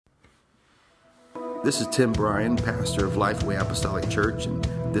This is Tim Bryan, pastor of Lifeway Apostolic Church, and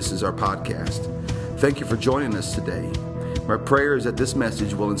this is our podcast. Thank you for joining us today. My prayer is that this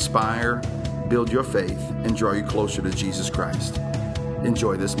message will inspire, build your faith, and draw you closer to Jesus Christ.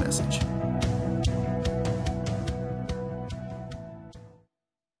 Enjoy this message.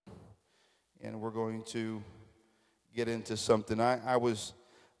 And we're going to get into something.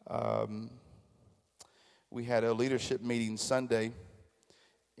 We had a leadership meeting Sunday,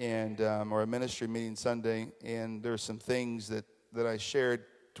 or a ministry meeting Sunday, and there's some things that I shared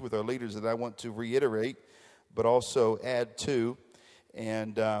with our leaders that I want to reiterate, but also add to.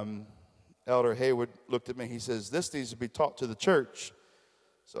 And Elder Haywood looked at me. He says, "This needs to be taught to the church."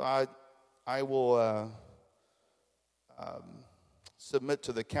 So I will submit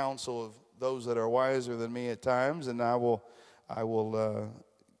to the counsel of those that are wiser than me at times, and I will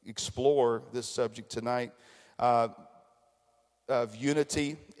explore this subject tonight. Of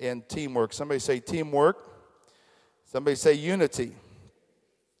unity and teamwork. Somebody say teamwork. Somebody say unity.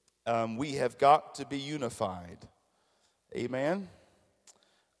 We have got to be unified. Amen.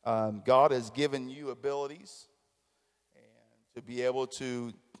 God has given you abilities and to be able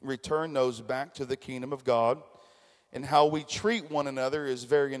to return those back to the kingdom of God. And how we treat one another is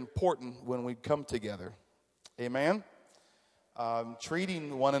very important when we come together. Amen.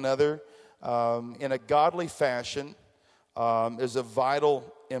 Treating one another in a godly fashion is of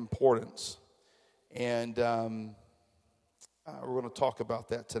vital importance. And we're going to talk about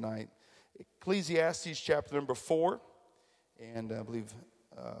that tonight. Ecclesiastes chapter number 4. And I believe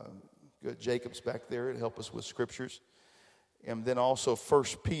good Jacob's back there to help us with scriptures. And then also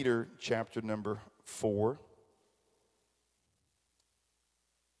 1 Peter chapter number 4.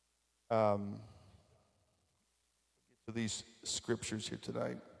 To these scriptures here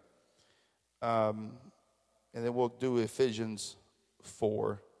tonight. And then we'll do Ephesians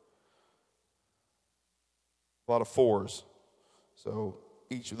 4. A lot of fours. So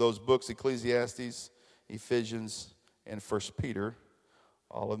each of those books, Ecclesiastes, Ephesians, and 1 Peter,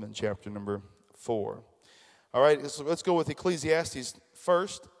 all of them in chapter number 4. All right, so let's go with Ecclesiastes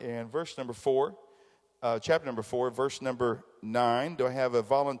first, and verse number 4. Chapter number 4, verse number 9. Do I have a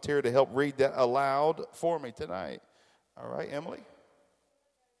volunteer to help read that aloud for me tonight? All right, Emily.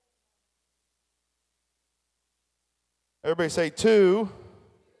 Everybody say 2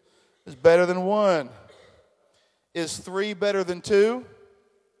 is better than 1. Is 3 better than 2?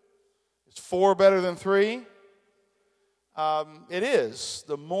 Is 4 better than 3? It is.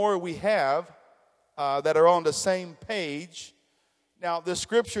 The more we have that are on the same page. Now, the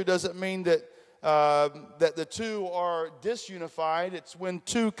scripture doesn't mean that the two are disunified. It's when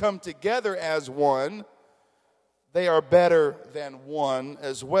two come together as one, they are better than one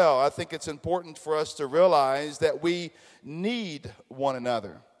as well. I think it's important for us to realize that we need one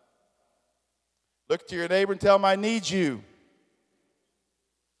another. Look to your neighbor and tell him, "I need you."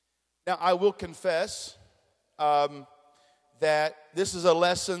 Now, I will confess that this is a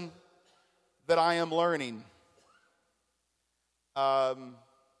lesson that I am learning. A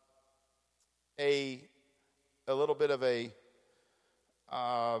little bit of a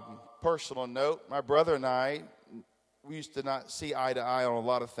personal note. My brother and I, we used to not see eye to eye on a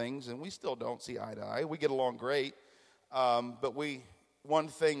lot of things, and we still don't see eye to eye. We get along great, but one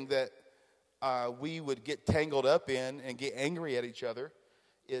thing that we would get tangled up in and get angry at each other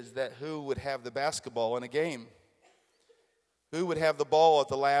is that who would have the basketball in a game? Who would have the ball at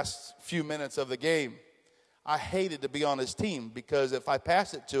the last few minutes of the game? I hated to be on his team because if I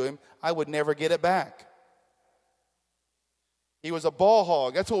passed it to him, I would never get it back. He was a ball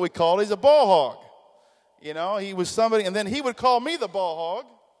hog. That's what we call it. He's a ball hog. You know, he was somebody, and then he would call me the ball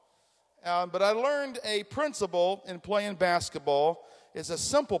hog. But I learned a principle in playing basketball. It's a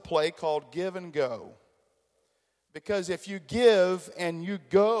simple play called give and go. Because if you give and you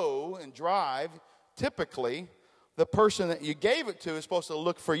go and drive, typically the person that you gave it to is supposed to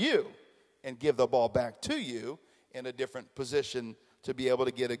look for you and give the ball back to you in a different position to be able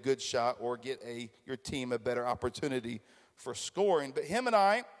to get a good shot or get your team a better opportunity for scoring. But him and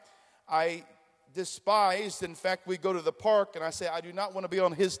I despised. In fact, we go to the park and I say, I do not want to be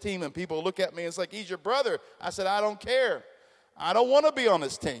on his team. And people look at me and it's like, he's your brother. I said, I don't care. I don't want to be on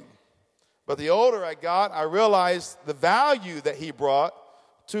his team. But the older I got, I realized the value that he brought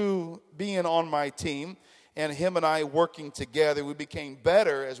to being on my team. And him and I working together, we became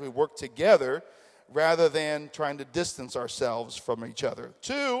better as we worked together rather than trying to distance ourselves from each other.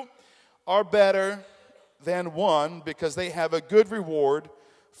 2 are better than 1 because they have a good reward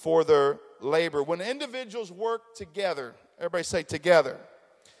for their labor. When individuals work together, everybody say together,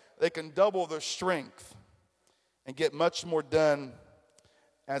 they can double their strength and get much more done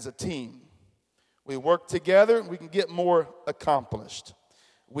as a team. We work together, we can get more accomplished.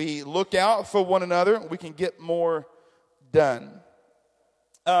 We look out for one another, we can get more done.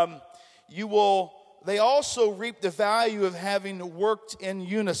 They also reap the value of having worked in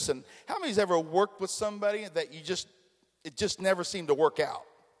unison. How many's ever worked with somebody that it just never seemed to work out?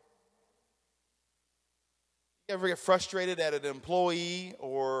 You ever get frustrated at an employee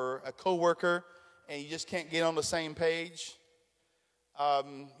or a coworker and you just can't get on the same page?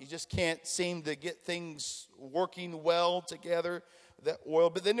 You just can't seem to get things working well together.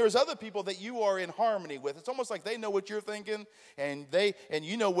 But then there's other people that you are in harmony with. It's almost like they know what you're thinking, and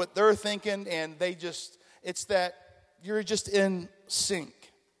you know what they're thinking, and it's that you're just in sync.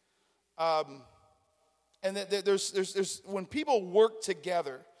 And that there's when people work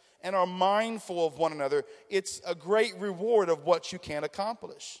together and are mindful of one another, it's a great reward of what you can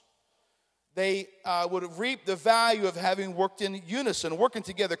accomplish. They would reap the value of having worked in unison, working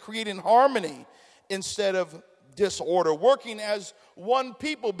together, creating harmony instead of disorder. Working as one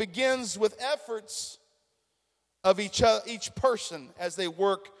people begins with efforts of each person as they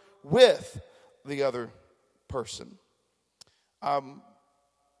work with the other person. We're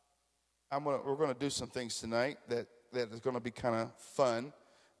going to do some things tonight that is going to be kind of fun,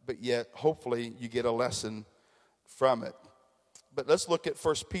 but yet hopefully you get a lesson from it. But let's look at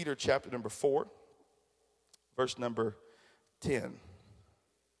 1 Peter chapter number 4, verse number 10.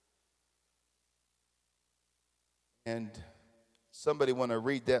 And somebody want to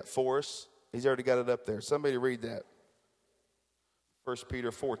read that for us? He's already got it up there. Somebody read that. 1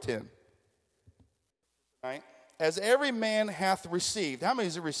 Peter 4:10. Right? As every man hath received. How many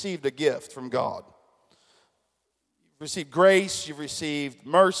has received a gift from God? You've received grace, you've received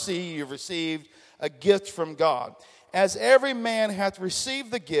mercy, you've received a gift from God. As every man hath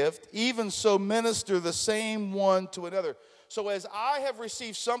received the gift, even so minister the same one to another. So as I have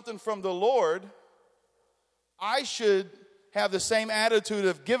received something from the Lord, I should have the same attitude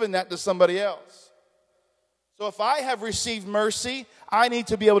of giving that to somebody else. So if I have received mercy, I need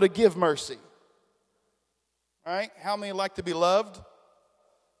to be able to give mercy. All right? How many like to be loved?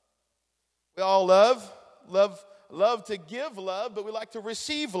 We all love to give love, but we like to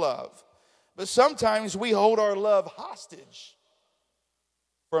receive love. But sometimes we hold our love hostage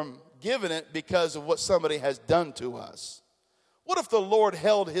from giving it because of what somebody has done to us. What if the Lord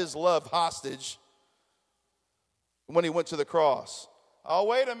held his love hostage when he went to the cross? Oh,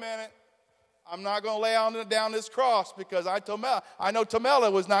 wait a minute. I'm not going to lay down this cross because I know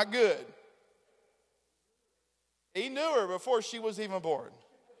Tamela was not good. He knew her before she was even born.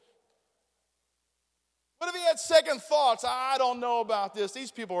 What if he had second thoughts? I don't know about this.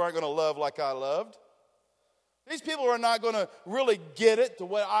 These people aren't going to love like I loved. These people are not going to really get it to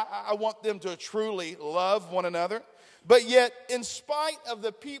what I want them to truly love one another. But yet, in spite of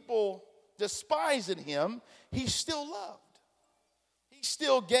the people despising him, he still loved. He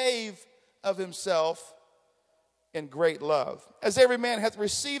still gave of himself in great love. As every man hath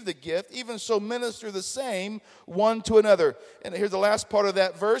received the gift, even so minister the same one to another. And here's the last part of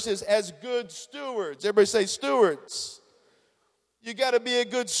that verse is as good stewards. Everybody say stewards. You got to be a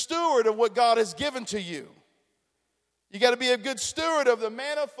good steward of what God has given to you. You got to be a good steward of the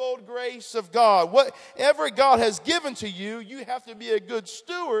manifold grace of God. Whatever God has given to you, you have to be a good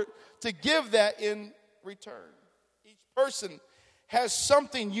steward to give that in return. Each person has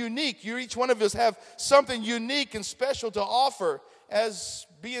something unique. Each one of us have something unique and special to offer as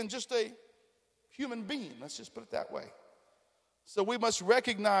being just a human being. Let's just put it that way. So we must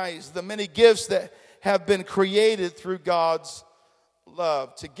recognize the many gifts that have been created through God's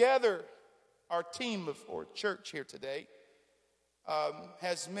love. Together, our team or church here today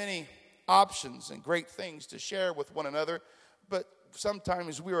has many options and great things to share with one another. But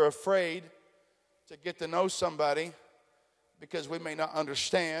sometimes we are afraid to get to know somebody because we may not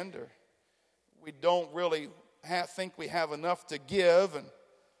understand, or we don't really think we have enough to give, and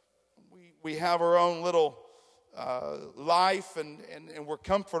we have our own little life, and we're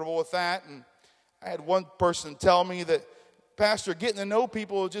comfortable with that. And I had one person tell me that, Pastor, getting to know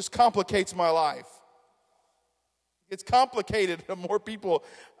people just complicates my life. It's complicated the more people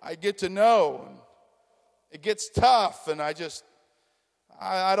I get to know. And it gets tough, and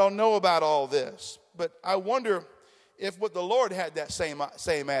I don't know about all this. But I wonder if what the Lord had that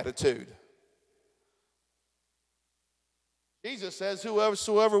same attitude. Jesus says,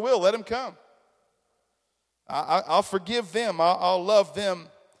 whosoever will, let him come. I'll forgive them. I'll love them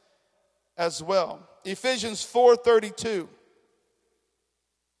as well. Ephesians 4:32.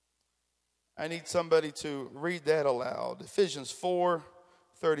 I need somebody to read that aloud. Ephesians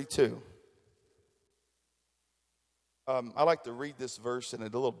 4:32. I like to read this verse in a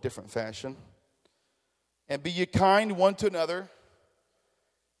little different fashion. And be ye kind one to another,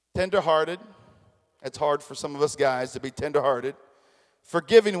 tenderhearted. It's hard for some of us guys to be tenderhearted.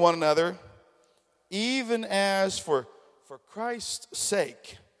 Forgiving one another, even as for Christ's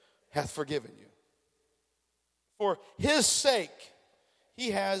sake hath forgiven you. For his sake,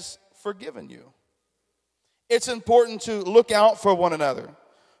 he has forgiven you. It's important to look out for one another,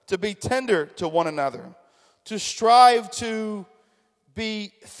 to be tender to one another, to strive to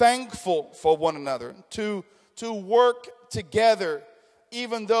be thankful for one another, to work together,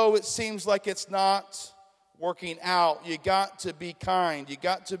 even though it seems like it's not working out. You got to be kind. You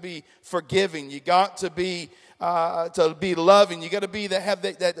got to be forgiving. You got to be loving. You got to have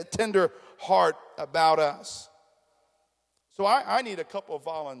that tender heart about us. So I need a couple of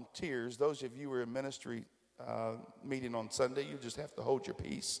volunteers. Those of you who are in ministry meeting on Sunday, you just have to hold your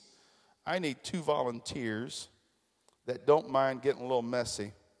peace. I need 2 volunteers that don't mind getting a little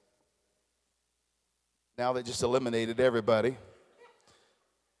messy. Now they just eliminated everybody.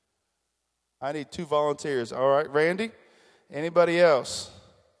 I need 2 volunteers. All right, Randy? Anybody else?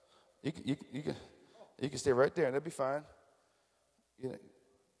 You can stay right there. That'd be fine.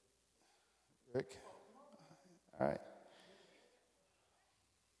 Rick? All right.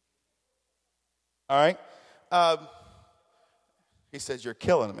 All right. He says, you're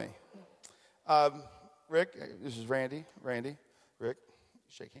killing me. Rick, this is Randy. Randy, Rick,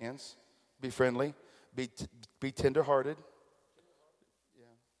 shake hands. Be friendly. Be tenderhearted. Yeah.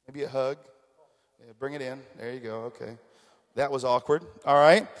 Maybe a hug. Yeah, bring it in. There you go. Okay. That was awkward. All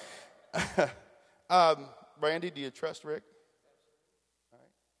right. Randy, do you trust Rick? All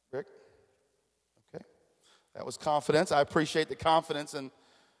right. Rick? Okay. That was confidence. I appreciate the confidence. And,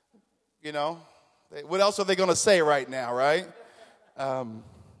 what else are they going to say right now, right?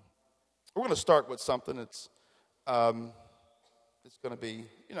 We're going to start with something that's it's going to be,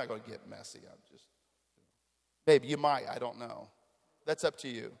 you're not going to get messy. Maybe you might. I don't know. That's up to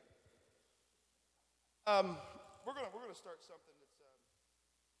you. We're going to start something that's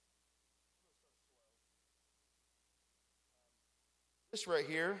this right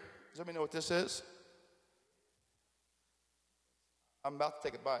here. Does anybody know what this is? I'm about to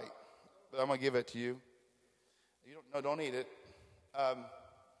take a bite, but I'm going to give it to you. Don't eat it.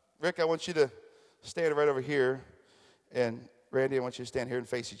 Rick, I want you to stand right over here, and Randy, I want you to stand here and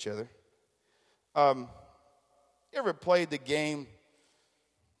face each other. You ever played the game?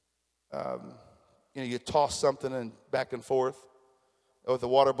 You toss something and back and forth with a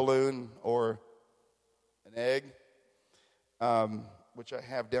water balloon or an egg, which I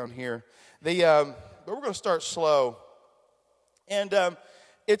have down here. But we're going to start slow, and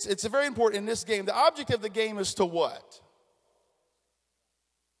it's very important in this game. The object of the game is to what?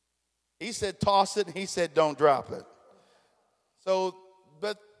 He said toss it, and he said don't drop it. So,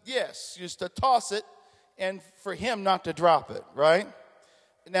 but yes, just to toss it, and for him not to drop it, right?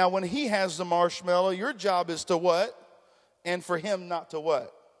 Now, when he has the marshmallow, your job is to what? And for him not to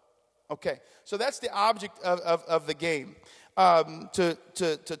what? Okay, so that's the object of the game,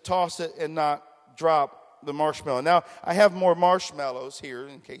 to toss it and not drop the marshmallow. Now, I have more marshmallows here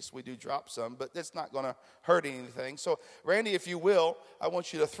in case we do drop some, but that's not going to hurt anything. So, Randy, if you will, I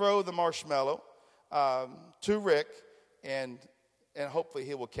want you to throw the marshmallow to Rick, and hopefully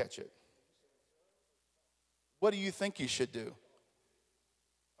he will catch it. What do you think you should do?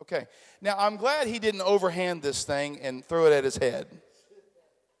 Okay. Now, I'm glad he didn't overhand this thing and throw it at his head.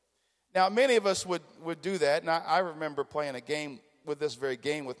 Now, many of us would do that, and I remember playing a game with this very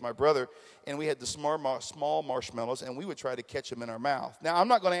game with my brother, and we had the small marshmallows, and we would try to catch them in our mouth. Now, I'm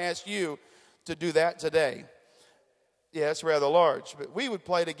not going to ask you to do that today. Yeah, it's rather large. But we would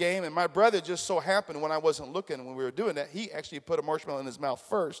play the game, and my brother just so happened when I wasn't looking when we were doing that, he actually put a marshmallow in his mouth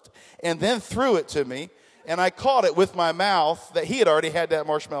first and then threw it to me, and I caught it with my mouth that he had already had that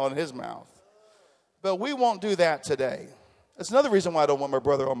marshmallow in his mouth. But we won't do that today. That's another reason why I don't want my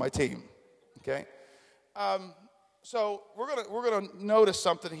brother on my team. Okay? So we're gonna notice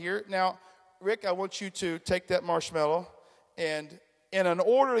something here. Now, Rick, I want you to take that marshmallow, and in an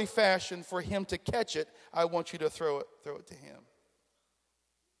orderly fashion for him to catch it, I want you to throw it to him.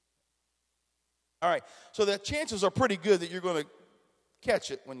 All right. So the chances are pretty good that you're going to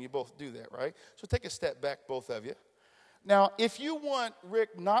catch it when you both do that, right? So take a step back, both of you. Now, if you want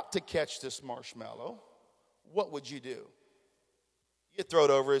Rick not to catch this marshmallow, what would you do? You'd throw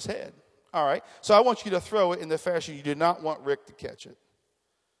it over his head. All right. So I want you to throw it in the fashion you do not want Rick to catch it.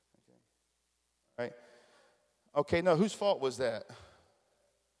 Okay. All right. Okay, no, whose fault was that?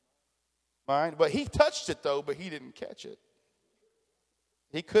 Mine. But he touched it, though, but he didn't catch it.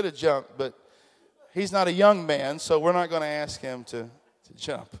 He could have jumped, but he's not a young man, so we're not going to ask him to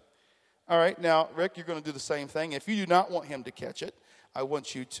jump. All right, now, Rick, you're going to do the same thing. If you do not want him to catch it, I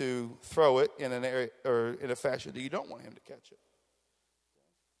want you to throw it in an area or in a fashion that you don't want him to catch it.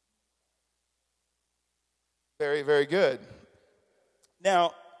 Very, very good.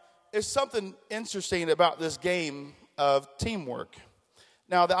 Now, there's something interesting about this game of teamwork.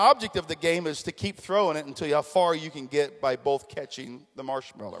 Now, the object of the game is to keep throwing it until how far you can get by both catching the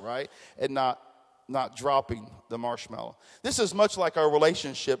marshmallow, right? And not dropping the marshmallow. This is much like our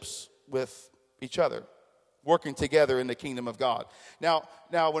relationships with each other, working together in the kingdom of God. Now,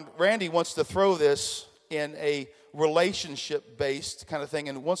 when Randy wants to throw this in a relationship-based kind of thing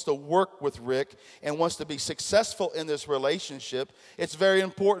and wants to work with Rick and wants to be successful in this relationship, it's very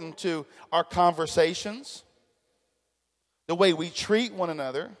important to our conversations, the way we treat one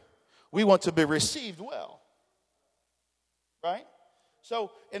another. We want to be received well, right?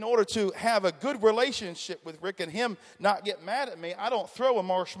 So in order to have a good relationship with Rick and him not get mad at me, I don't throw a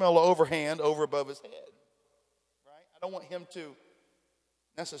marshmallow overhand over above his head, right? I don't want him to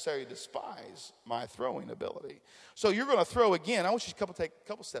necessarily despise my throwing ability. So you're going to throw again. I want you to take a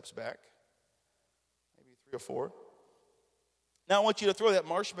couple steps back, maybe 3 or 4. Now I want you to throw that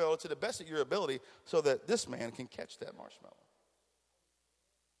marshmallow to the best of your ability so that this man can catch that marshmallow.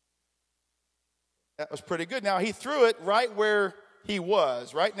 That was pretty good. Now he threw it right where he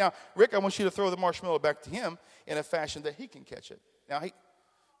was, right? Now, Rick, I want you to throw the marshmallow back to him in a fashion that he can catch it. Now,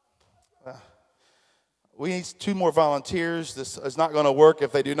 we need 2 more volunteers. This is not going to work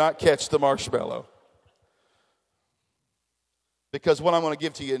if they do not catch the marshmallow. Because what I'm going to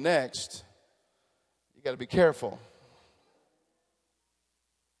give to you next, you got to be careful.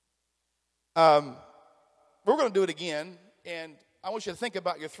 We're going to do it again, and I want you to think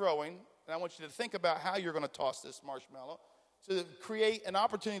about your throwing, and I want you to think about how you're going to toss this marshmallow to create an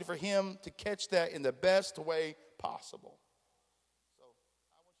opportunity for him to catch that in the best way possible. So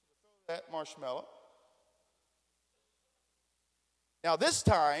I want you to throw that marshmallow. Now this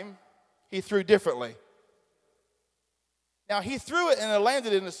time, he threw differently. Now he threw it and it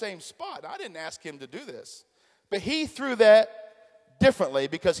landed in the same spot. I didn't ask him to do this. But he threw that differently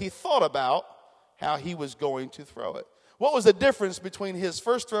because he thought about how he was going to throw it. What was the difference between his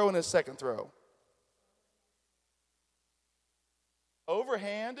first throw and his second throw?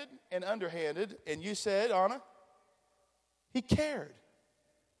 Overhanded and underhanded. And you said, Anna, he cared.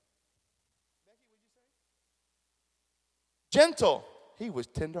 Becky, what'd you say? Gentle. He was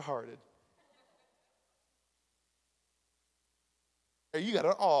tenderhearted. You got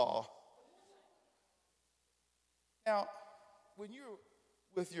an awe. Now, when you're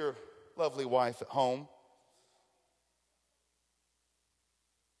with your lovely wife at home,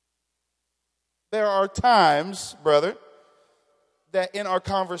 there are times, brother, that in our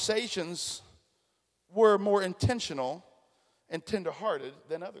conversations we're more intentional and tenderhearted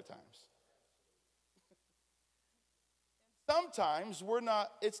than other times. Sometimes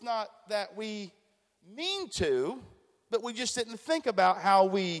it's not that we mean to, but we just didn't think about how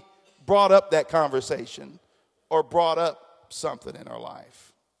we brought up that conversation or brought up something in our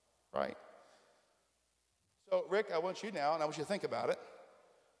life, right? So, Rick, I want you now, and I want you to think about it.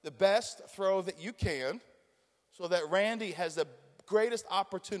 The best throw that you can so that Randy has the greatest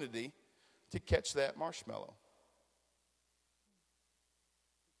opportunity to catch that marshmallow.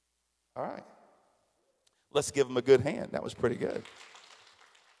 All right. Let's give him a good hand. That was pretty good.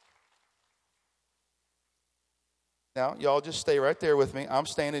 Now, y'all just stay right there with me. I'm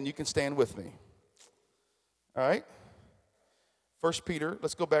standing. You can stand with me. All right? 1 Peter.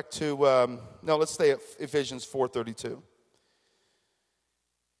 Let's go back to, let's stay at Ephesians 4:32.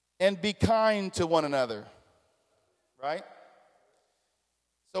 And be kind to one another. Right?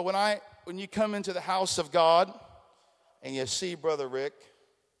 So when you come into the house of God and you see Brother Rick,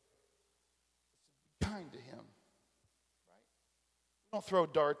 be kind to him. Right? Don't throw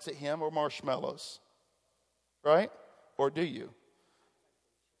darts at him or marshmallows. Right? Or do you?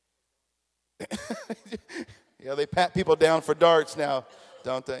 Yeah, they pat people down for darts now,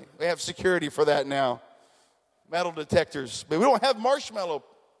 don't they? We have security for that now. Metal detectors. But we don't have marshmallow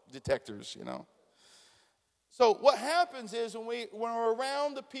detectors, you know. So what happens is when we're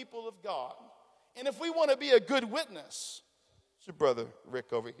around the people of God, and if we want to be a good witness, so Brother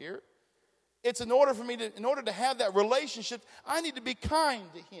Rick over here, it's in order to have that relationship, I need to be kind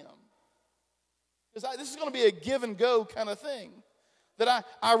to him. Because this is going to be a give and go kind of thing. That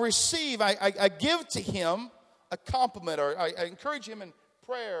I receive, I give to him a compliment, or I encourage him in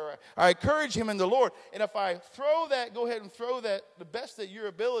prayer, I encourage him in the Lord. And if I go ahead and throw that the best of your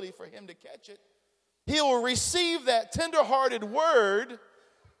ability for him to catch it, he will receive that tenderhearted word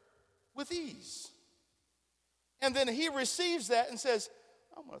with ease. And then he receives that and says,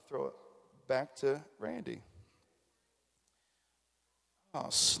 I'm going to throw it back to Randy. Oh,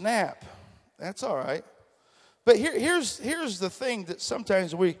 snap. That's all right. But here's the thing that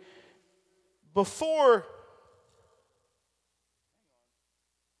sometimes before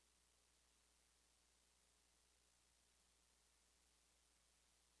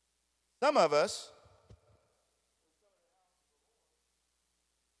some of us,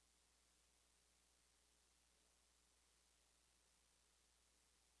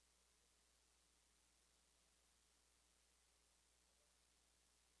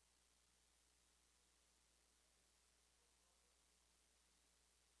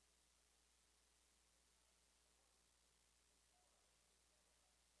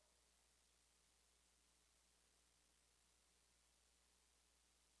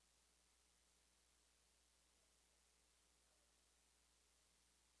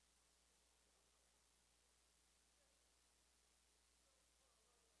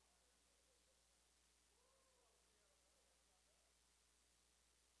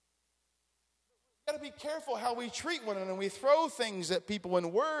 got to be careful how we treat one another. We throw things at people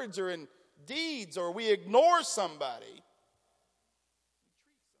in words or in deeds, or we ignore somebody.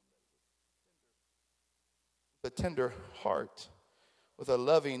 With a tender heart, with a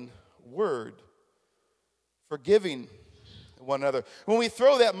loving word, forgiving one another. When we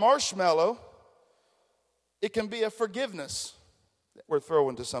throw that marshmallow, it can be a forgiveness that we're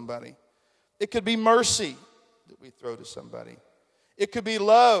throwing to somebody. It could be mercy that we throw to somebody. It could be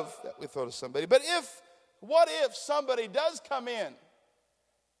love that we throw to somebody. But what if somebody does come in?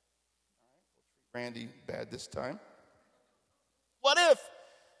 Randy, bad this time. What if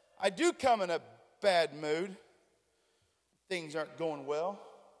I do come in a bad mood? Things aren't going well.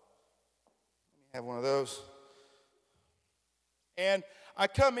 Let me have one of those. And I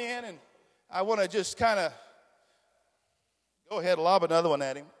come in and I want to just kind of go ahead and lob another one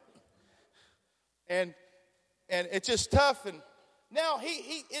at him. And it's just tough. And now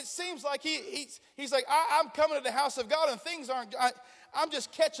it seems like he's like, I'm coming to the house of God and things aren't, I'm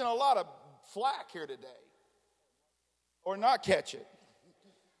just catching a lot of flack here today. Or not catch it.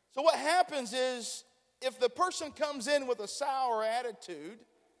 So what happens is, if the person comes in with a sour attitude,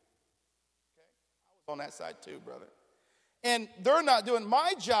 okay, I was on that side too, brother. And they're not doing,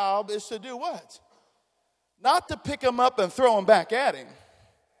 my job is to do what? Not to pick them up and throw them back at him.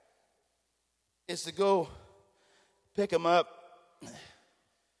 It's to go pick them up and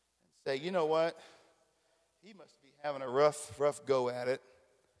say, you know what? He must be having a rough go at it.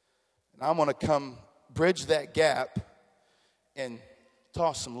 And I'm going to come bridge that gap and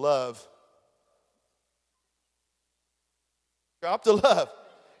toss some love. Drop the love.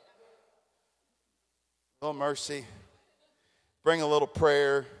 A little mercy. Bring a little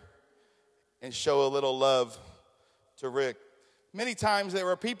prayer and show a little love to Rick. Many times there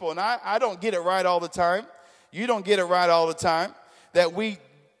are people, and I don't get it right all the time. You don't get it right all the time, that we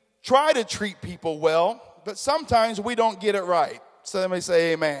try to treat people well, but sometimes we don't get it right. So let me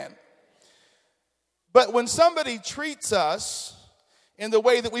say amen. But when somebody treats us in the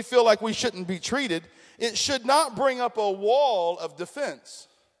way that we feel like we shouldn't be treated, it should not bring up a wall of defense.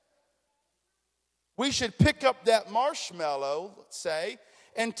 We should pick up that marshmallow, let's say,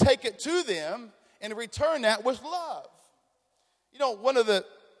 and take it to them and return that with love. You know, one of the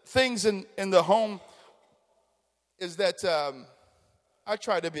things in the home is that I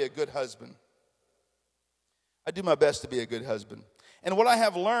try to be a good husband. I do my best to be a good husband. And what I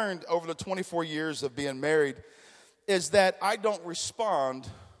have learned over the 24 years of being married is that I don't respond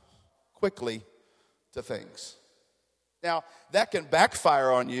quickly to things. Now, that can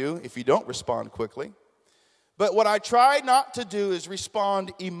backfire on you if you don't respond quickly. But what I try not to do is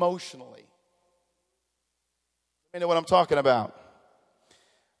respond emotionally. You know what I'm talking about?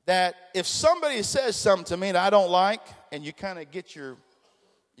 That if somebody says something to me that I don't like, and you kind of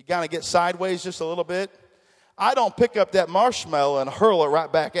get sideways just a little bit, I don't pick up that marshmallow and hurl it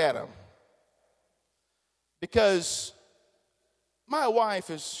right back at them. Because my wife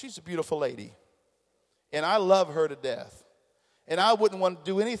she's a beautiful lady. And I love her to death. And I wouldn't want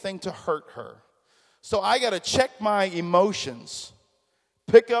to do anything to hurt her. So I got to check my emotions,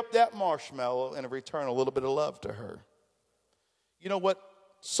 pick up that marshmallow, and return a little bit of love to her. You know what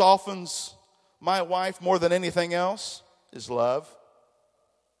softens my wife more than anything else is love,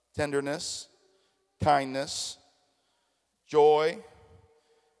 tenderness, kindness, joy,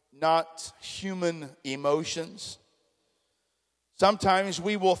 not human emotions. Sometimes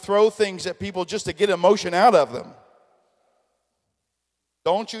we will throw things at people just to get emotion out of them.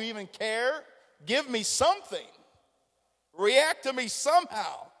 Don't you even care? Give me something. React to me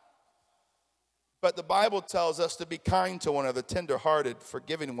somehow. But the Bible tells us to be kind to one another, tenderhearted,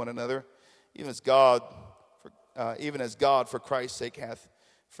 forgiving one another, even as God for Christ's sake hath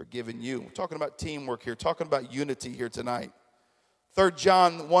forgiven you. We're talking about teamwork here, talking about unity here tonight. 3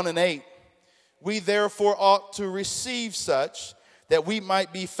 John 1 and 8. We therefore ought to receive such, that we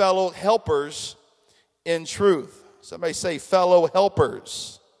might be fellow helpers in truth. Somebody say fellow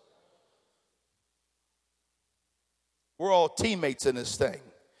helpers. We're all teammates in this thing.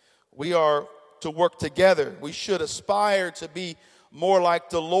 We are to work together. We should aspire to be more like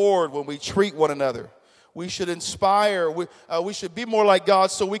the Lord when we treat one another. We should inspire. We should be more like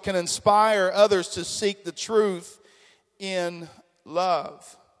God so we can inspire others to seek the truth in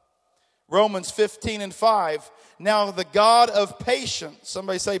love. Romans 15 and 5. Now the God of patience,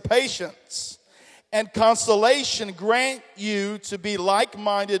 somebody say patience, and consolation grant you to be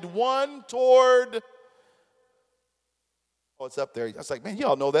like-minded one toward. Oh, it's up there. I was like, man,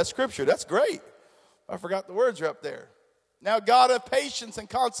 y'all know that scripture. That's great. I forgot the words are up there. Now God of patience and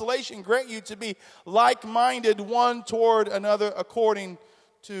consolation grant you to be like-minded one toward another according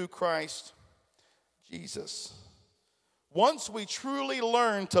to Christ Jesus. Once we truly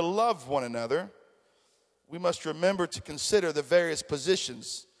learn to love one another, we must remember to consider the various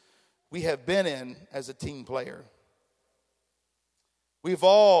positions we have been in as a team player. We've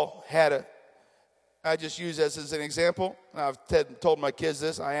all had I just use this as an example. I've told my kids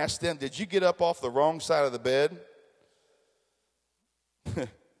this. I asked them, did you get up off the wrong side of the bed?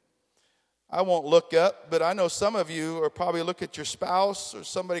 I won't look up, but I know some of you are probably look at your spouse or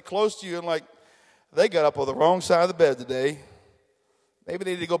somebody close to you and like, they got up on the wrong side of the bed today. Maybe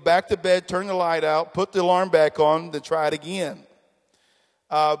they need to go back to bed, turn the light out, put the alarm back on, then try it again.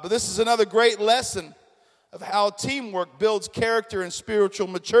 But this is another great lesson of how teamwork builds character and spiritual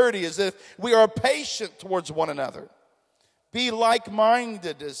maturity, is if we are patient towards one another. Be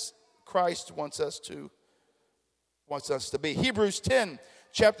like-minded as Christ wants us to be. Hebrews 10,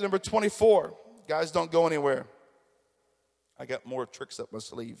 chapter number 24. Guys, don't go anywhere. I got more tricks up my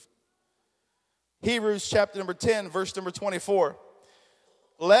sleeve. Hebrews chapter number 10, verse number 24.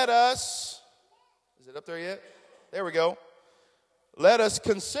 Let us, is it up there yet? There we go. Let us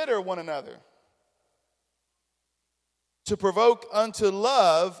consider one another to provoke unto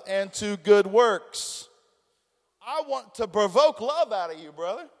love and to good works. I want to provoke love out of you,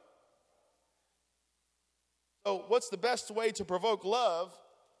 brother. So what's the best way to provoke love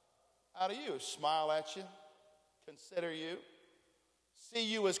out of you? Smile at you, consider you, see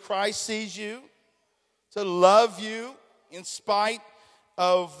you as Christ sees you, to love you in spite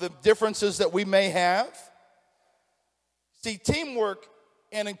of the differences that we may have. See, teamwork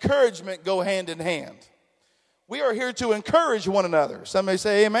and encouragement go hand in hand. We are here to encourage one another. Somebody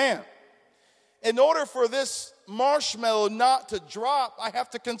say amen. In order for this marshmallow not to drop, I have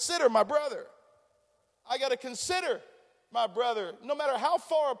to consider my brother. I got to consider my brother. No matter how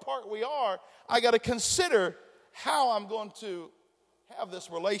far apart we are, I got to consider how I'm going to have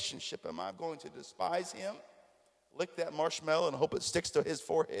this relationship. Am I going to despise him, lick that marshmallow and hope it sticks to his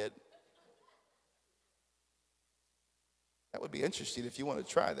forehead? That would be interesting if you want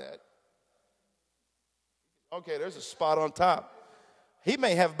to try that. Okay, there's a spot on top. He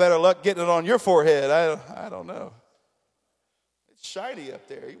may have better luck getting it on your forehead. I don't know. It's shiny up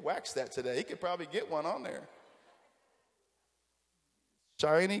there. He waxed that today. He could probably get one on there.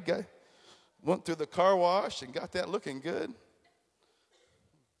 Shiny. Went through the car wash and got that looking good.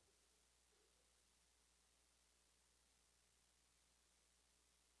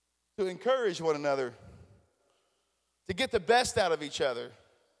 To encourage one another, to get the best out of each other,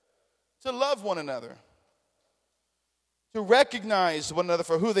 to love one another, to recognize one another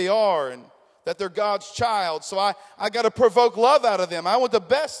for who they are and that they're God's child. So I got to provoke love out of them. I want the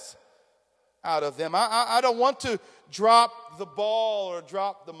best out of them. I don't want to drop the ball or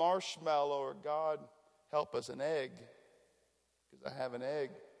drop the marshmallow or, God help us, an egg, because I have an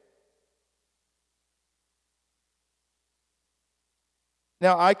egg.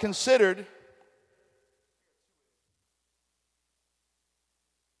 Now, I considered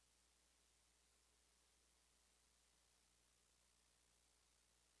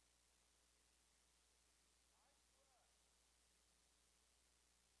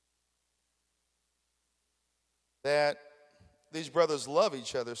that these brothers love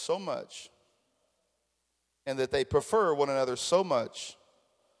each other so much and that they prefer one another so much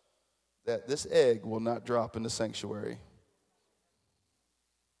that this egg will not drop in the sanctuary.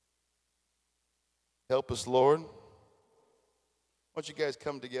 Help us, Lord. Why don't you guys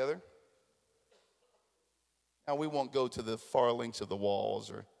come together? Now, we won't go to the far lengths of the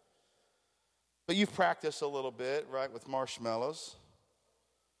walls, but you've practiced a little bit, right, with marshmallows.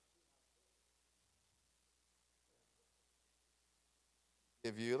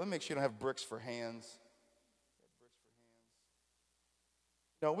 give you. Let me make sure you don't have bricks for hands.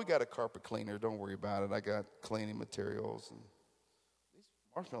 No, we got a carpet cleaner. Don't worry about it. I got cleaning materials. And these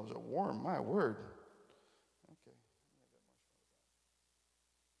marshmallows are warm. My word. Okay.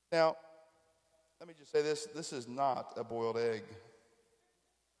 Now, let me just say this. This is not a boiled egg.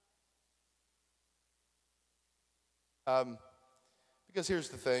 Because here's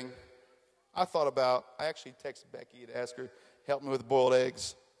the thing. I actually texted Becky to ask her, help me with boiled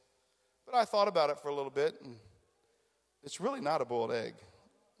eggs. But I thought about it for a little bit, and it's really not a boiled egg.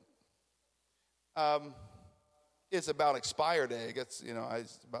 It's about expired egg. It's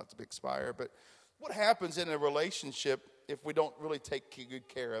about to be expired. But what happens in a relationship if we don't really take good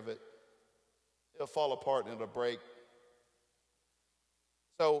care of it? It'll fall apart and it'll break.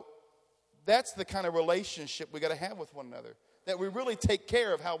 So that's the kind of relationship we got to have with one another. That we really take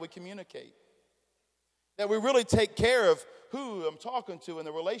care of how we communicate. That we really take care of who I'm talking to in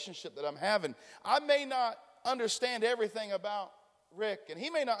the relationship that I'm having. I may not understand everything about Rick, and he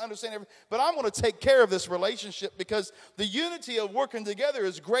may not understand everything, but I'm going to take care of this relationship because the unity of working together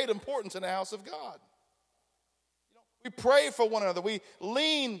is great importance in the house of God. We pray for one another. We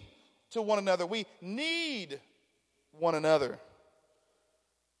lean to one another. We need one another.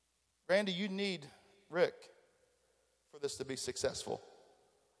 Randy, you need Rick for this to be successful.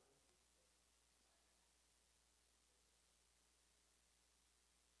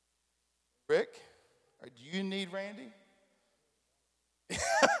 Rick, do you need Randy?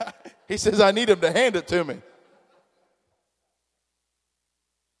 He says, I need him to hand it to me.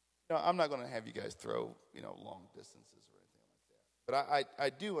 No, I'm not going to have you guys throw, long distances or anything like that. But I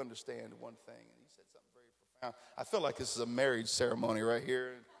do understand one thing, and he said something very profound. I feel like this is a marriage ceremony right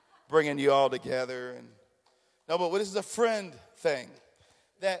here, bringing you all together. But this is a friend thing,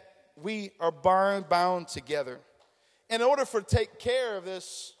 that we are bound together. In order to take care of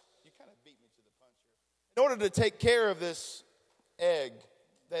this, you kind of beat me to the punch here. In order to take care of this egg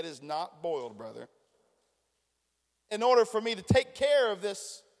that is not boiled, brother, in order for me to take care of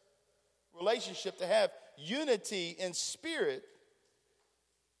this relationship, to have unity in spirit,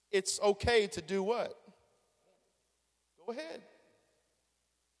 it's okay to do what? Go ahead.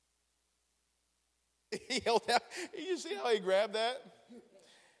 He held out. You see how he grabbed that?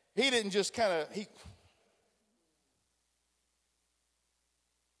 He didn't just God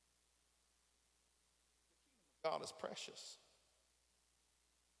is precious.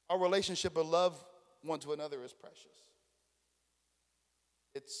 Our relationship of love one to another is precious.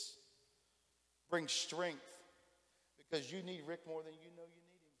 It brings strength because you need Rick more than you know you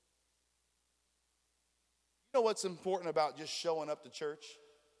need him. You know what's important about just showing up to church?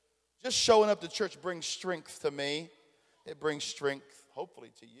 Just showing up to church brings strength to me. It brings strength,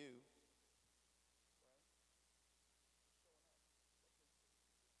 hopefully, to you.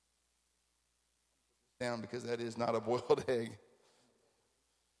 Down because that is not a boiled egg.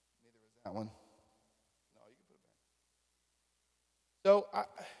 That one. No, you can put it back.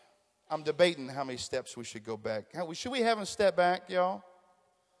 So I'm debating how many steps we should go back. Should we have them step back, y'all?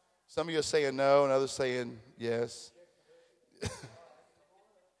 Some of you are saying no, and others saying yes.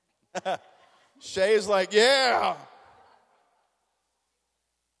 Shay is like, yeah.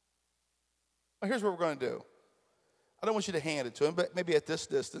 Well, here's what we're going to do. I don't want you to hand it to him, but maybe at this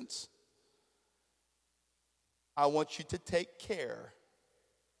distance. I want you to take care.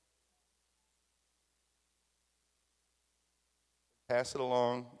 Pass it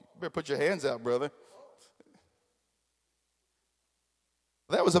along. You better put your hands out, brother.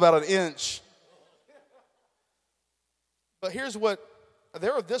 That was about an inch. But here's what, they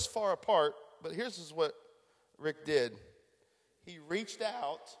were this far apart, but here's what Rick did. He reached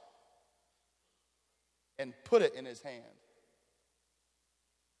out and put it in his hand.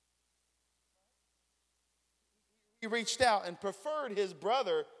 He reached out and preferred his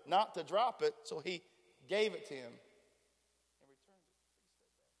brother not to drop it, so he gave it to him.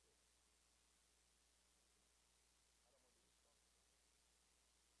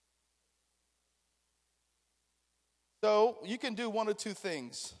 So you can do one of two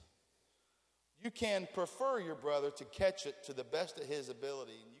things. You can prefer your brother to catch it to the best of his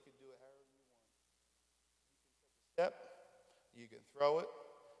ability, and you can do it however you want. You can take a step, you can throw it,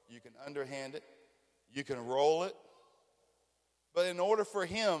 you can underhand it, you can roll it. But in order for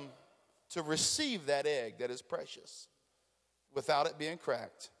him to receive that egg that is precious, without it being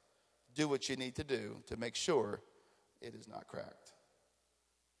cracked, do what you need to do to make sure it is not cracked.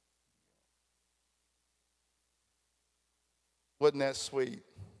 Wasn't that sweet?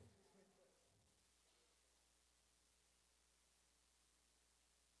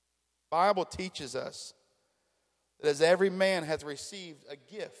 Bible teaches us that as every man hath received a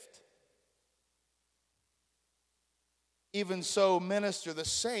gift, even so minister the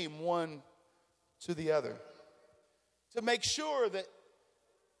same one to the other. To make sure that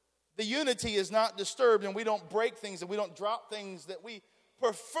the unity is not disturbed and we don't break things and we don't drop things, that we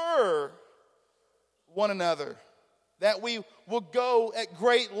prefer one another, that we will go at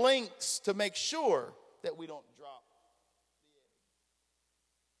great lengths to make sure that we don't drop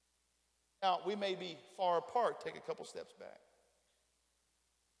the egg. Now, we may be far apart. Take a couple steps back.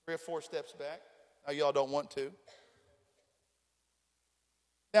 3 or 4 steps back. Now, y'all don't want to.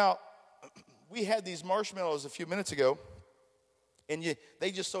 Now, we had these marshmallows a few minutes ago, and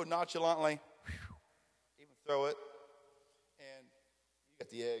they just so nonchalantly even throw it, and you got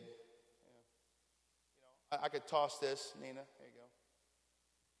the egg. I could toss this, Nina. There you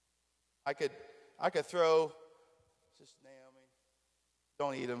go. I could throw. Just Naomi.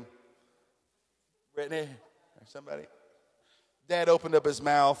 Don't eat them. Brittany or somebody. Dad opened up his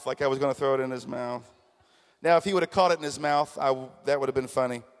mouth like I was going to throw it in his mouth. Now, if he would have caught it in his mouth, that would have been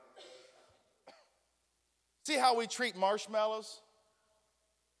funny. See how we treat marshmallows?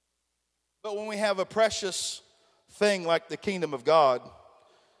 But when we have a precious thing like the kingdom of God,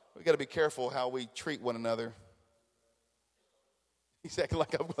 we got to be careful how we treat one another. He's acting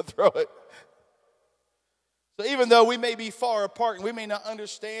like I'm going to throw it. So even though we may be far apart and we may not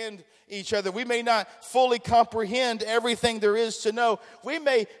understand each other, we may not fully comprehend everything there is to know. We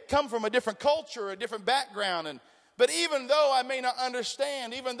may come from a different culture, a different background. But even though I may not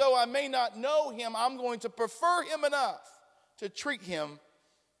understand, even though I may not know him, I'm going to prefer him enough to treat him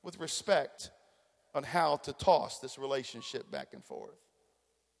with respect on how to toss this relationship back and forth.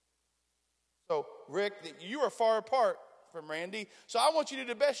 So, Rick, you are far apart from Randy. So I want you to do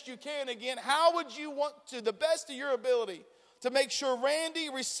the best you can again. How would you want to, the best of your ability, to make sure Randy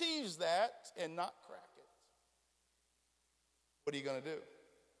receives that and not crack it? What are you going to do?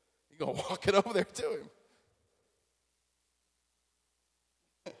 You're going to walk it over there to him.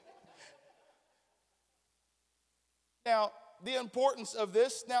 Now, the importance of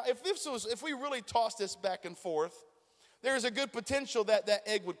this. Now, if we really toss this back and forth, there's a good potential that that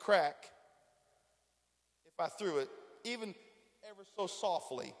egg would crack if I threw it, even ever so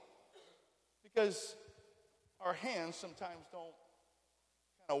softly, because our hands sometimes don't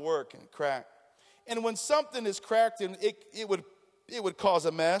kind of work and crack. And when something is cracked, and it would cause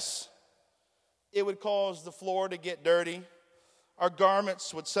a mess. It would cause the floor to get dirty. Our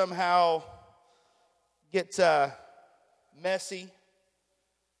garments would somehow get messy.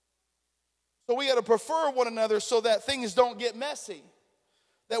 So we got to prefer one another so that things don't get messy.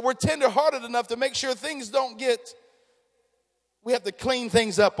 That we're tenderhearted enough to make sure things don't get, we have to clean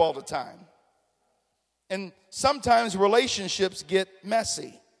things up all the time. And sometimes relationships get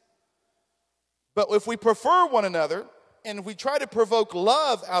messy. But if we prefer one another, and if we try to provoke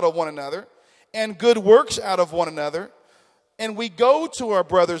love out of one another, and good works out of one another, and we go to our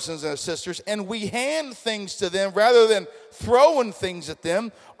brothers and our sisters, and we hand things to them rather than throwing things at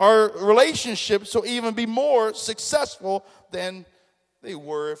them, our relationships will even be more successful than they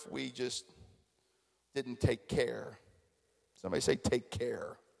were if we just didn't take care. Somebody say, take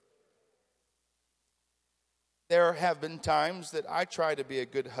care. There have been times that I try to be a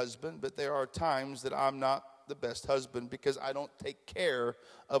good husband, but there are times that I'm not the best husband because I don't take care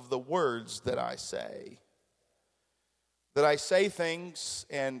of the words that I say. That I say things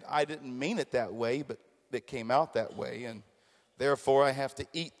and I didn't mean it that way, but it came out that way, and therefore I have to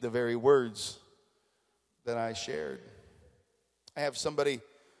eat the very words that I shared. I have somebody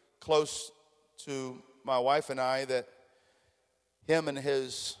close to my wife and I that him and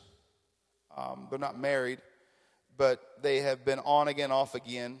his, they're not married, but they have been on again, off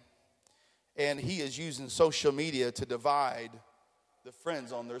again, and he is using social media to divide the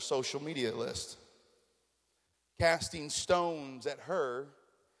friends on their social media list. Casting stones at her,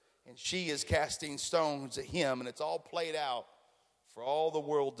 and she is casting stones at him, and it's all played out for all the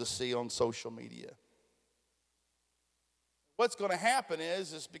world to see on social media. What's going to happen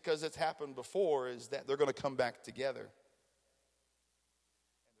is because it's happened before, is that they're going to come back together. And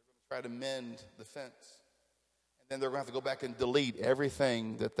they're going to try to mend the fence. And then they're going to have to go back and delete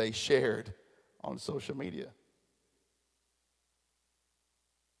everything that they shared on social media.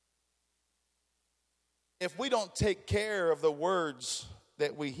 If we don't take care of the words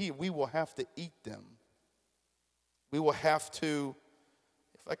that we hear, we will have to eat them. We will have to,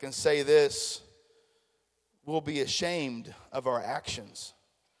 if I can say this, we'll be ashamed of our actions.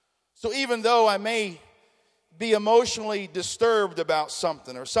 So even though I may be emotionally disturbed about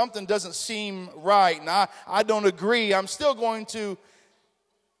something, or something doesn't seem right and I don't agree, I'm still going to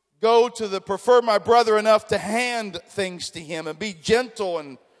prefer my brother enough to hand things to him and be gentle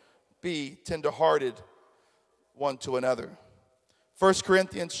and be tenderhearted one to another. 1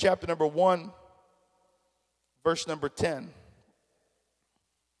 Corinthians chapter number 1, verse number 10.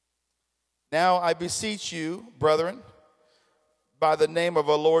 Now I beseech you, brethren, by the name of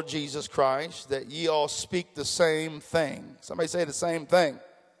our Lord Jesus Christ, that ye all speak the same thing. Somebody say the same thing.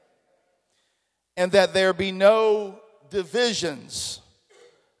 And that there be no divisions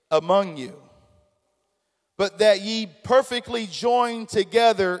among you, but that ye perfectly join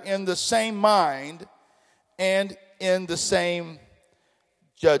together in the same mind and in the same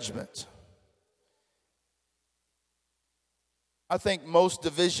judgment. I think most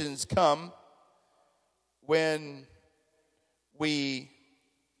divisions come when we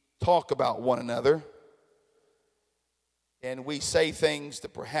talk about one another and we say things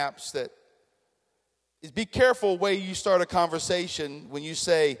that perhaps that is, be careful way you start a conversation when you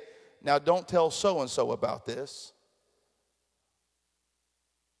say, now don't tell so-and-so about this.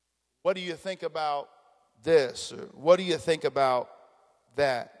 What do you think about this? Or what do you think about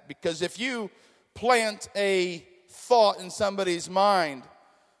that? Because if you plant a thought in somebody's mind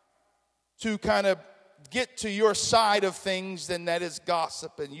to kind of get to your side of things, then that is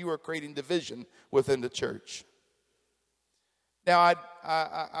gossip and you are creating division within the church. Now,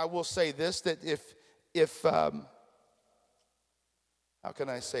 I will say this, that if how can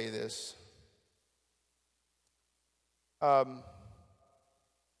I say this? Let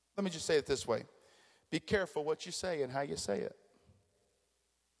me just say it this way. Be careful what you say and how you say it.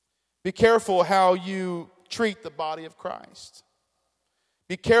 Be careful how you treat the body of Christ.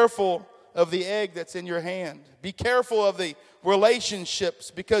 Be careful of the egg that's in your hand. Be careful of the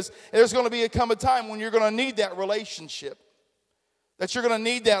relationships, because there's going to come a time when you're going to need that relationship. That you're going to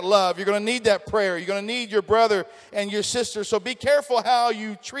need that love. You're going to need that prayer. You're going to need your brother and your sister. So be careful how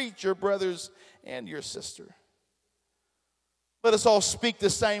you treat your brothers and your sister. Let us all speak the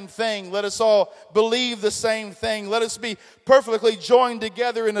same thing. Let us all believe the same thing. Let us be perfectly joined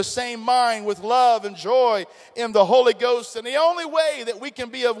together in the same mind with love and joy in the Holy Ghost. And the only way that we can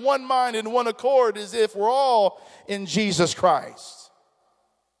be of one mind and one accord is if we're all in Jesus Christ.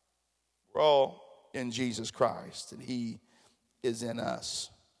 We're all in Jesus Christ, and He is in us.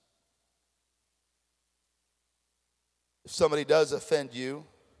 If somebody does offend you,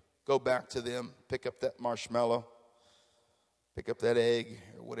 go back to them, pick up that marshmallow, pick up that egg,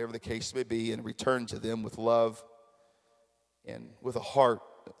 or whatever the case may be, and return to them with love and with a heart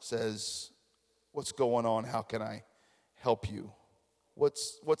that says, what's going on? How can I help you?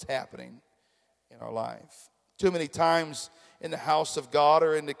 What's happening in our life? Too many times in the house of God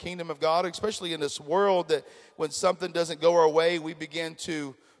or in the kingdom of God, especially in this world, that when something doesn't go our way, we begin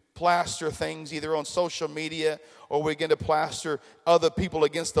to plaster things either on social media, or we begin to plaster other people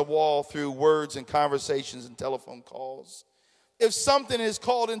against the wall through words and conversations and telephone calls. If something is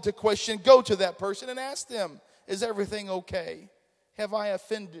called into question, go to that person and ask them, is everything okay? Have I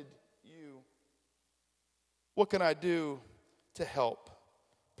offended you? What can I do to help?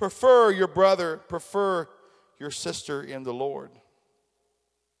 Prefer your brother, prefer your sister in the Lord.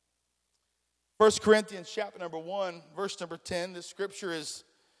 1 Corinthians chapter number 1, verse number 10, the scripture is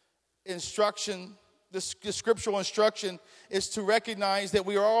instruction. The scriptural instruction is to recognize that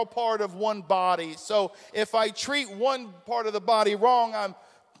we are all part of one body. So if I treat one part of the body wrong,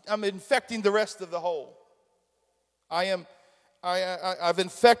 I'm infecting the rest of the whole. I've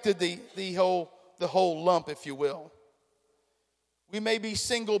infected the whole lump, if you will. We may be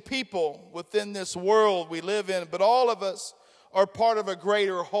single people within this world we live in, but all of us are part of a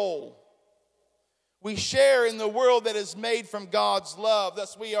greater whole. We share in the world that is made from God's love.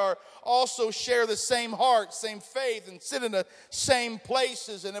 Thus we are also share the same heart, same faith, and sit in the same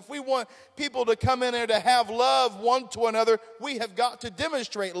places. And if we want people to come in there to have love one to another, we have got to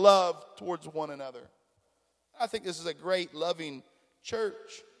demonstrate love towards one another. I think this is a great, loving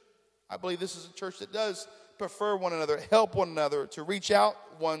church. I believe this is a church that does prefer one another, help one another, to reach out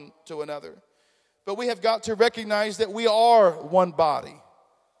one to another. But we have got to recognize that we are one body.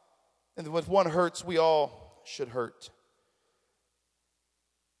 And when one hurts, we all should hurt.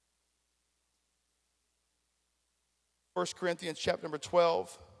 First Corinthians chapter number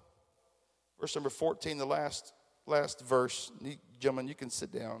 12, verse number 14, the last verse. Gentlemen, you can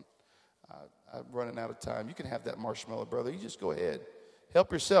sit down. I'm running out of time. You can have that marshmallow, brother. You just go ahead.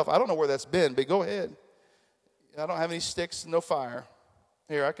 Help yourself. I don't know where that's been, but go ahead. I don't have any sticks, no fire.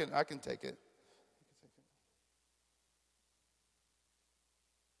 Here, I can take it.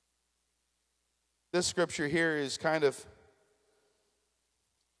 This scripture here is kind of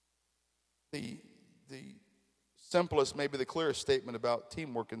the simplest, maybe the clearest statement about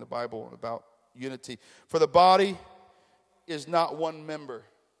teamwork in the Bible and about unity. For the body is not one member,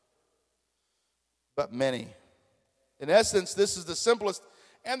 but many. In essence, this is the simplest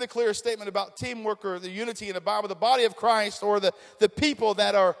and the clearest statement about teamwork or the unity in the Bible. The body of Christ, or the people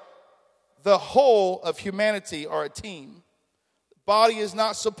that are the whole of humanity, are a team. The body is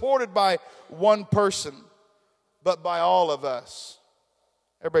not supported by one person, but by all of us.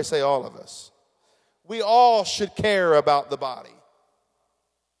 Everybody say all of us. We all should care about the body.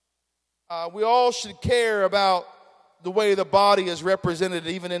 We all should care about the way the body is represented,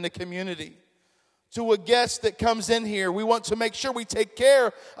 even in the community. To a guest that comes in here, we want to make sure we take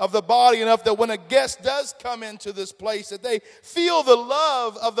care of the body enough that when a guest does come into this place, that they feel the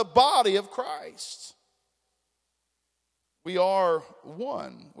love of the body of Christ. We are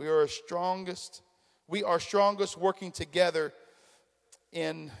one. We are strongest working together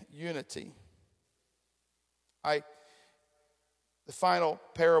in unity. The final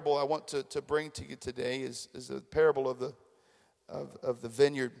parable I want to bring to you today is the parable of the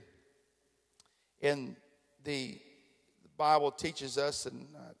vineyard. And the Bible teaches us, and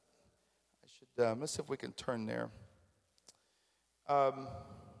let's see if we can turn there. I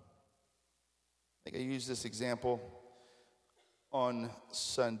think I used this example on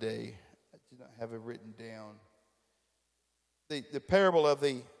Sunday. I did not have it written down. The parable of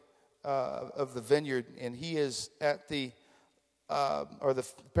the vineyard, and he is at the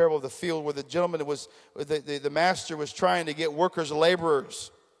parable of the field, where the gentleman was, the master was trying to get workers,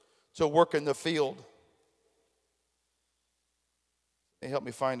 laborers, to work in the field. They help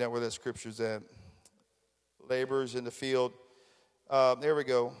me find out where that scripture's at. Laborers in the field. There we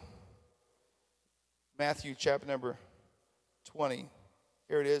go. Matthew chapter number 20.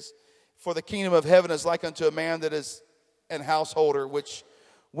 Here it is. For the kingdom of heaven is like unto a man that is an householder, which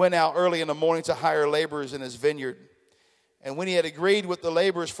went out early in the morning to hire laborers in his vineyard. And when he had agreed with the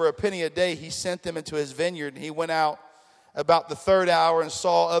laborers for a penny a day, he sent them into his vineyard. And he went out about the third hour and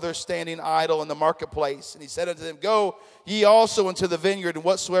saw others standing idle in the marketplace. And he said unto them, Go ye also into the vineyard, and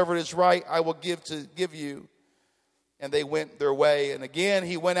whatsoever is right I will give you. And they went their way. And again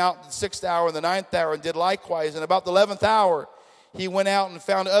he went out the 6th hour and the 9th hour, and did likewise. And about the 11th hour he went out and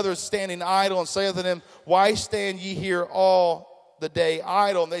found others standing idle, and saith unto them, Why stand ye here all the day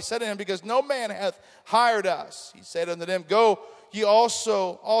idle? And they said to him, Because no man hath hired us. He said unto them, Go ye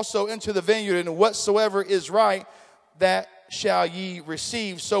also into the vineyard, and whatsoever is right, that shall ye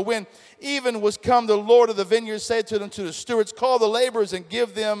receive. So when even was come, the Lord of the vineyard said to the stewards, Call the laborers and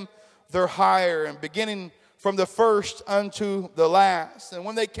give them their hire, and beginning from the first unto the last. And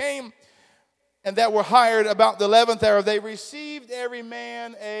when they came and that were hired about the 11th hour, they received every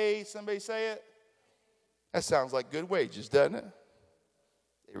man somebody say it? That sounds like good wages, doesn't it?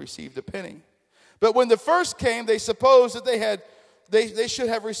 They received a penny. But when the first came, they supposed that they should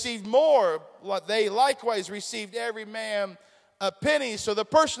have received more. They likewise received every man a penny. So the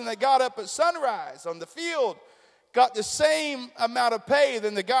person that got up at sunrise on the field got the same amount of pay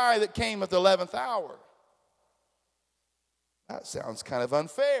than the guy that came at the 11th hour. That sounds kind of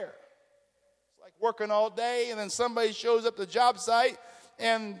unfair. It's like working all day and then somebody shows up at the job site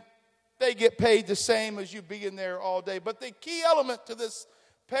and they get paid the same as you being there all day. But the key element to this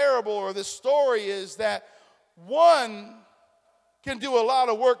parable or this story is that one can do a lot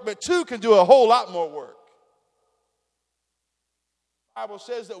of work, but two can do a whole lot more work. The Bible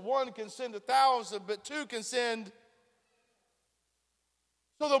says that one can send 1,000, but two can send.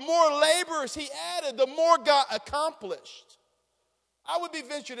 So the more laborers he added, the more got accomplished. I would be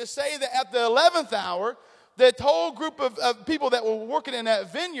ventured to say that at the 11th hour, that whole group of people that were working in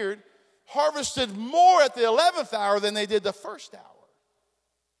that vineyard harvested more at the 11th hour than they did the first hour.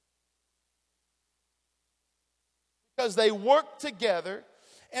 Because they worked together.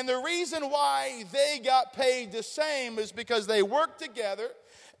 And the reason why they got paid the same is because they worked together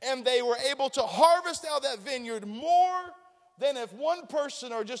and they were able to harvest out that vineyard more than if one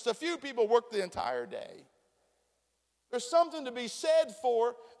person or just a few people worked the entire day. There's something to be said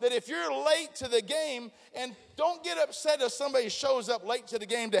for that if you're late to the game, and don't get upset if somebody shows up late to the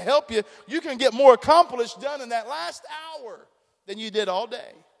game to help you, you can get more accomplished done in that last hour than you did all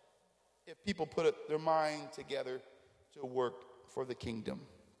day if people put their mind together to work for the kingdom.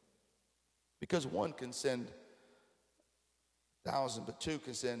 Because one can send 1,000, but two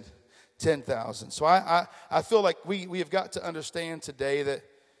can send 10,000. So I feel like we have got to understand today that it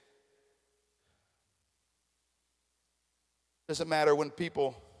doesn't matter when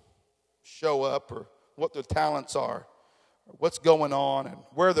people show up or what their talents are, or what's going on and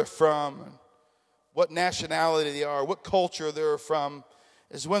where they're from and what nationality they are, what culture they're from.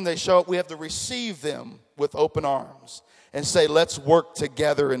 is when they show up, we have to receive them with open arms and say, let's work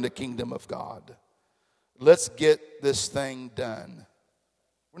together in the kingdom of God. Let's get this thing done.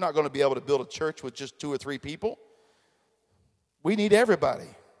 We're not going to be able to build a church with just 2 or 3 people. We need everybody.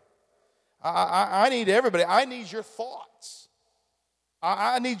 I need everybody. I need your thoughts.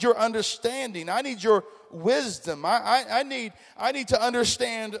 I need your understanding. I need your wisdom. I need to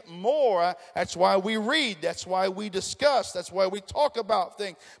understand more. That's why we read. That's why we discuss. That's why we talk about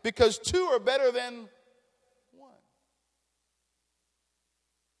things. Because 2 are better than 1.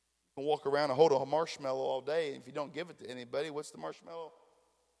 You can walk around and hold a marshmallow all day. If you don't give it to anybody, what's the marshmallow?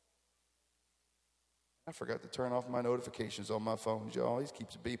 I forgot to turn off my notifications on my phone, y'all. He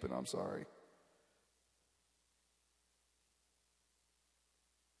keeps beeping. I'm sorry.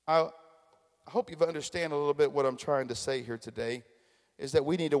 I hope you understand a little bit what I'm trying to say here today, is that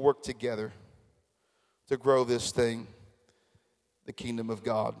we need to work together to grow this thing, the kingdom of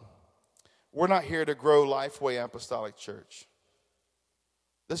God. We're not here to grow Lifeway Apostolic Church.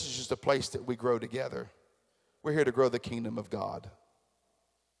 This is just a place that we grow together. We're here to grow the kingdom of God.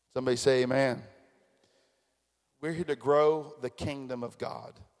 Somebody say amen. We're here to grow the kingdom of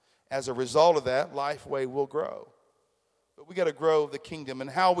God. As a result of that, Lifeway will grow. But we got to grow the kingdom. And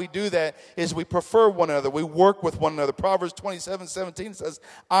how we do that is we prefer one another. We work with one another. Proverbs 27:17 says,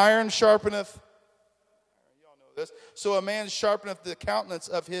 iron sharpeneth. Y'all know this. So a man sharpeneth the countenance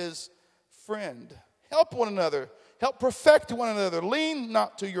of his friend. Help one another. Help perfect one another. Lean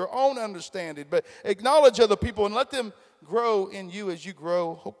not to your own understanding, but acknowledge other people and let them grow in you as you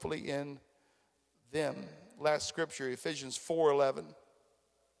grow, hopefully, in them. Last scripture, Ephesians 4:11.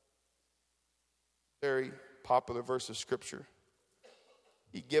 Very popular verse of scripture.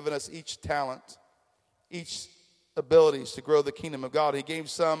 He's given us each talent, each abilities to grow the kingdom of God. He gave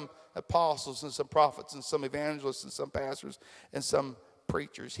some apostles and some prophets and some evangelists and some pastors and some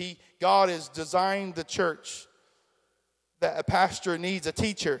preachers. God has designed the church that a pastor needs a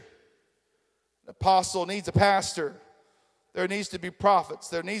teacher. An apostle needs a pastor. There needs to be prophets.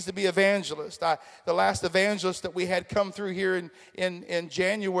 There needs to be evangelists. The last evangelist that we had come through here in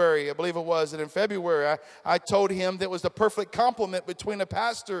January, I believe it was, and in February, I told him that was the perfect complement between a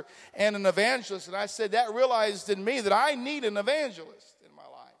pastor and an evangelist. And I said that realized in me that I need an evangelist in my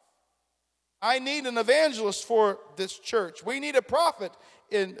life. I need an evangelist for this church. We need a prophet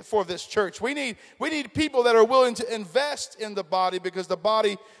for this church. We need people that are willing to invest in the body, because the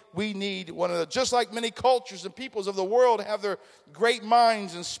body, we need one another. Just like many cultures and peoples of the world have their great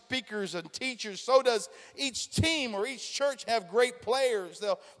minds and speakers and teachers, so does each team or each church have great players.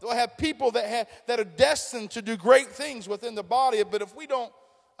 They'll have people that are destined to do great things within the body. But if we don't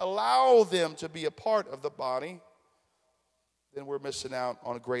allow them to be a part of the body, then we're missing out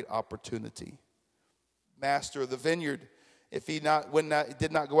on a great opportunity. Master of the vineyard, if he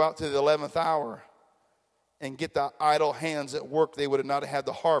did not go out to the 11th hour and get the idle hands at work, they would have not had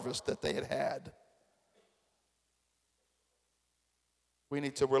the harvest that they had. We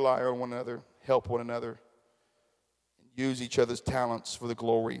need to rely on one another, help one another, and use each other's talents for the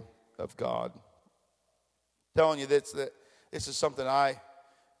glory of God. I'm telling you that this is something I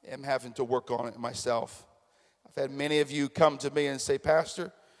am having to work on it myself. I've had many of you come to me and say,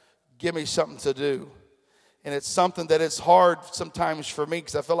 Pastor, give me something to do. And it's something that it's hard sometimes for me,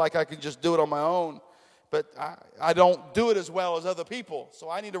 because I feel like I can just do it on my own. But I don't do it as well as other people. So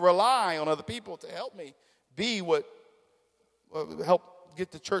I need to rely on other people to help me be help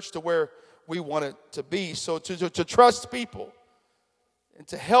get the church to where we want it to be. So to trust people and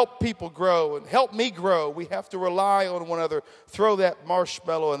to help people grow and help me grow, we have to rely on one another. Throw that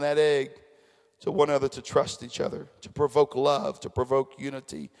marshmallow and that egg to one another, to trust each other, to provoke love, to provoke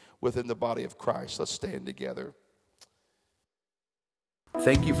unity within the body of Christ. Let's stand together.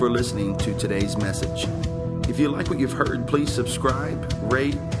 Thank you for listening to today's message. If you like what you've heard, please subscribe,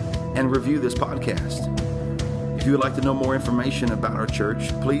 rate, and review this podcast. If you would like to know more information about our church,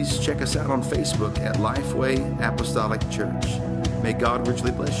 please check us out on Facebook at Lifeway Apostolic Church. May God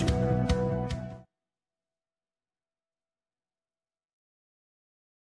richly bless you.